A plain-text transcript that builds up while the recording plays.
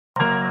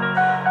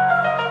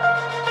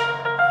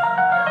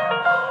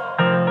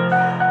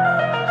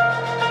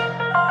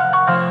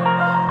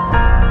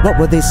What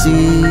will they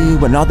see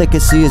when all they can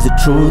see is the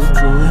truth?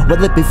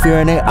 Will it be fear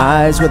in their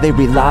eyes? Will they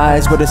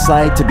realize what it's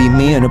like to be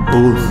me in a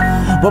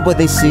booth? What will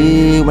they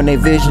see when their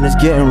vision is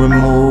getting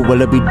removed?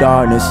 Will it be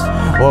darkness,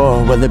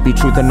 or will it be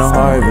truth in the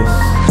harvest?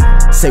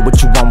 Say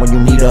what you want when you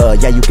need her.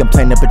 Yeah, you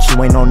complain it, but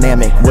you ain't no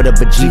Namek with a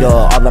Vegeta.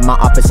 All in my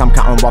office, I'm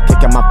counting while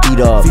kicking my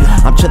feet up.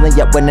 I'm chilling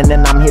yet winning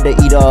and I'm here to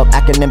eat up.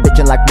 Acting and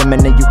bitching like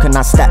women and you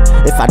cannot stack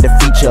if I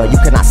defeat ya. You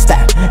cannot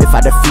stack if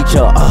I defeat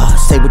ya.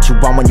 Say what you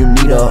want when you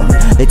need her.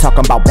 They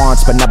talking about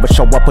wants but never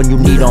show up when you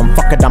need them.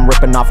 Fuck it, I'm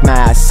ripping off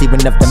masks. Even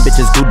if them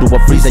bitches voodoo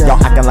or freezer,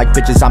 y'all acting like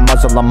bitches, I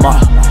muzzle them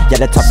up.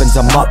 Yeah, that toughens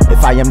them up.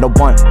 If I am the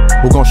one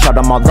who gon' shut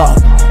them all up.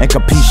 And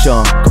capiche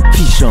 'em.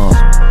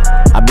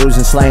 I bruise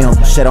and slay 'em.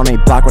 Shit on they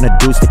block when the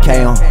dudes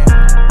decay 'em.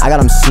 I got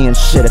them seeing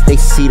shit. If they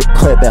see the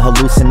clip, it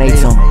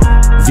hallucinates them.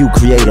 View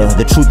creator,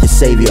 the truth your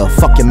savior.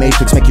 Fuck your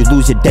matrix, make you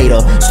lose your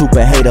data.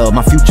 Super hater,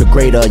 my future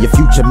greater, your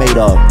future made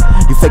up.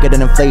 You figured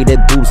in inflated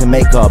boobs and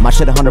makeup. My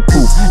shit 100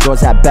 proof,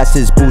 yours at best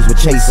is booze with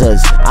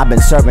chasers. I've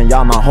been serving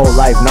y'all my whole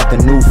life,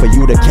 nothing new for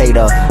you to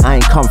cater. I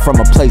ain't come from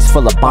a place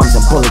full of bombs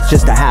and bullets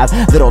just to have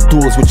little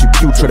duels with you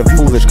putrid and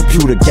foolish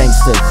computer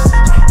gangsters.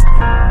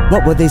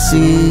 What will they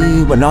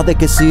see when all they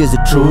can see is the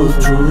truth?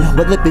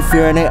 Will it be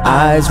fear in their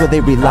eyes? Will they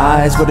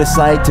realize what it's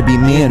like to be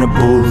me in a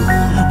booth?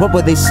 What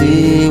will they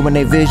see when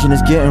their vision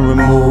is getting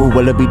removed?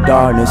 Will it be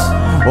darkness,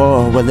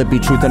 or will it be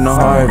truth in the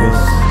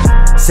harvest?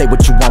 Say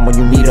what you want when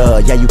you need her.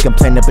 Yeah, you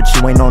complain it, but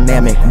you ain't no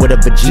Namek with a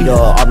Vegeta.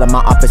 All in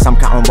my office, I'm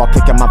counting while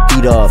kicking my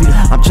feet up.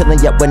 I'm chilling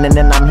yet winning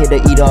and I'm here to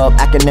eat up.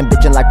 Acting and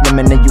bitching like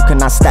women and you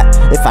cannot stack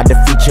if I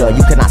defeat ya.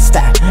 You cannot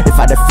stack if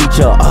I defeat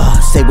ya.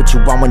 Say what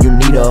you want when you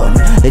need her.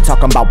 They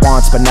talking about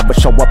wants but never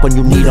show up when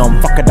you need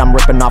them. Fuck it, I'm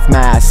ripping off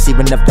masks.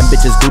 Even if them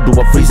bitches voodoo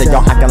or freezer,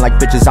 y'all acting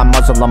like bitches, I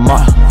muzzle them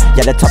up.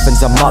 Yeah, that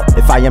toughens them up.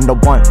 If I am the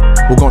one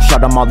who gon'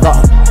 shut them all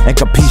up. And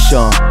capiche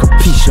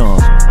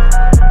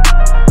 'em.